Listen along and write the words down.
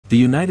The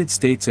United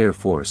States Air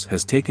Force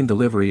has taken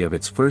delivery of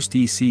its first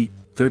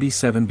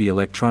EC-37B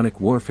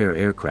electronic warfare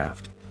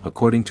aircraft,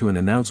 according to an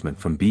announcement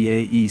from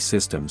BAE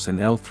Systems and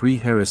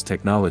L3 Harris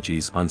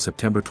Technologies on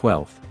September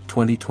 12,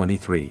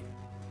 2023.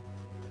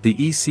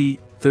 The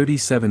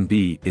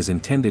EC-37B is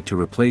intended to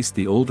replace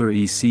the older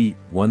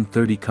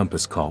EC-130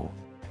 Compass Call.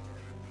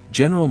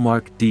 General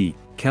Mark D.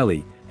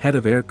 Kelly, head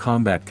of Air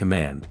Combat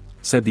Command,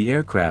 said the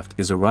aircraft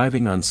is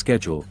arriving on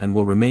schedule and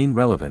will remain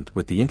relevant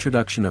with the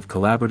introduction of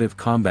Collaborative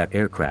Combat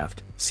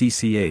Aircraft,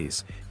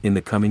 CCAs, in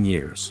the coming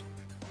years.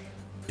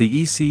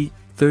 The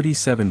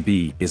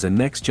EC-37B is a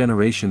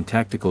next-generation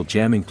tactical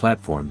jamming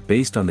platform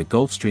based on the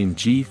Gulfstream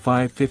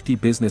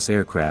G550 business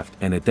aircraft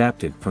and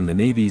adapted from the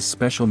Navy's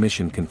Special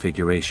Mission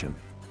configuration.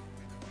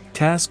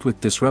 Tasked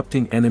with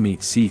disrupting enemy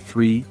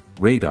C-3,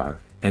 radar,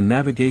 and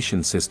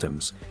navigation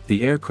systems,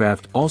 the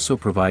aircraft also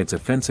provides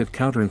offensive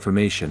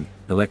counterinformation,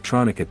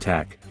 electronic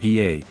attack,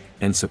 EA,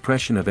 and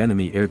suppression of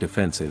enemy air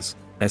defenses,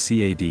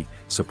 SEAD,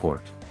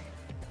 support.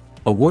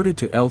 Awarded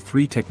to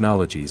L3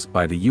 Technologies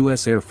by the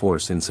U.S. Air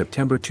Force in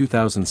September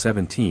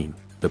 2017,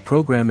 the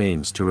program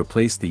aims to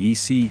replace the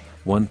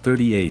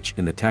EC-130H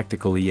in the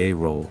tactical EA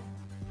role.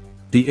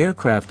 The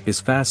aircraft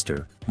is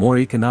faster, more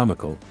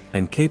economical,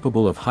 and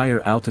capable of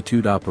higher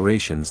altitude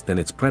operations than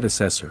its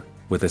predecessor,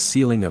 with a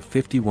ceiling of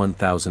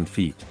 51,000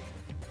 feet.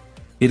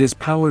 It is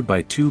powered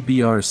by two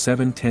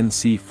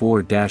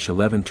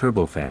BR-710C4-11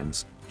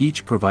 turbofans,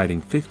 each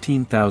providing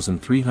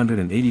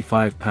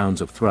 15,385 pounds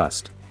of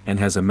thrust, and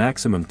has a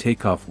maximum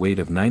takeoff weight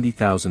of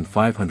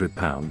 90,500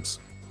 pounds.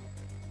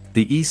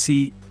 The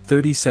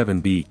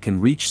EC-37B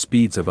can reach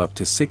speeds of up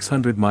to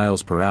 600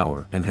 miles per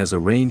hour and has a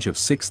range of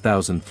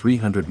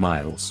 6,300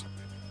 miles.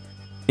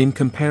 In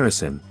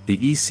comparison,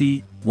 the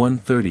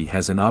EC-130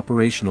 has an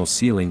operational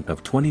ceiling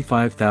of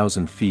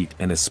 25,000 feet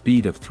and a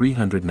speed of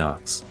 300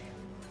 knots.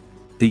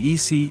 The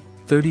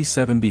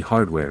EC-37B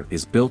hardware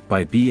is built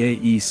by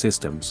BAE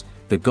Systems.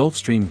 The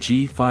Gulfstream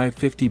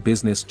G550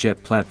 business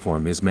jet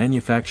platform is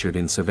manufactured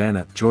in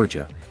Savannah,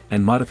 Georgia,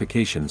 and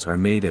modifications are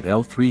made at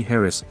L3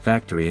 Harris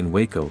factory in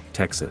Waco,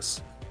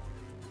 Texas.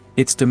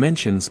 Its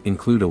dimensions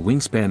include a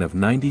wingspan of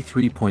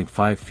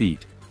 93.5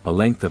 feet, a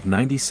length of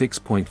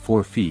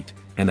 96.4 feet,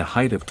 and a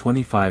height of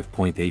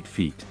 25.8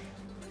 feet.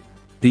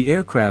 The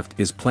aircraft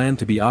is planned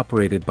to be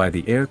operated by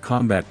the Air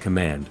Combat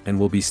Command and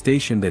will be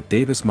stationed at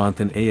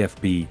Davis-Monthan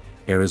AFB,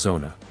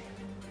 Arizona.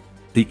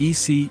 The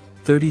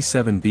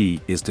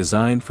EC-37B is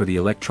designed for the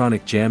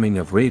electronic jamming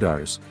of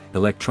radars,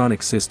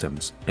 electronic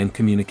systems, and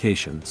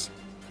communications.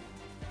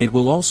 It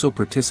will also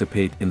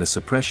participate in the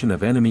suppression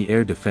of enemy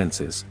air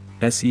defenses,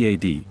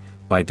 SEAD,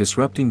 by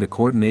disrupting the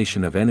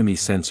coordination of enemy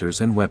sensors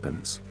and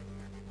weapons.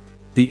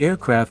 The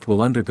aircraft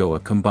will undergo a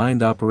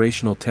combined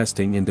operational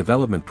testing and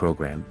development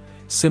program,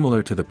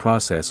 similar to the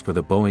process for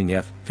the Boeing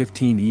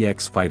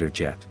F-15EX fighter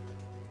jet.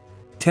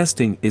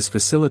 Testing is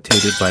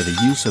facilitated by the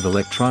use of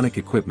electronic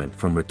equipment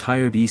from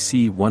retired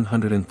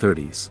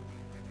EC-130s.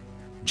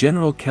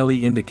 General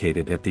Kelly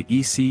indicated that the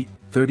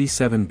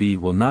EC-37B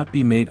will not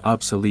be made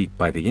obsolete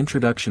by the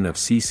introduction of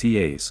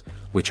CCAs,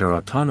 which are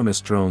autonomous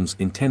drones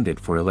intended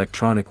for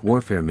electronic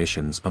warfare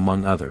missions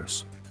among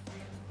others.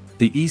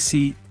 The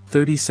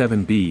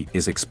EC-37B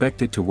is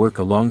expected to work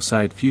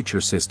alongside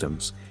future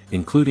systems,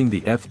 including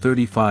the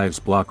F-35's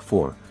Block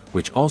 4,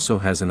 which also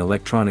has an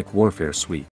electronic warfare suite.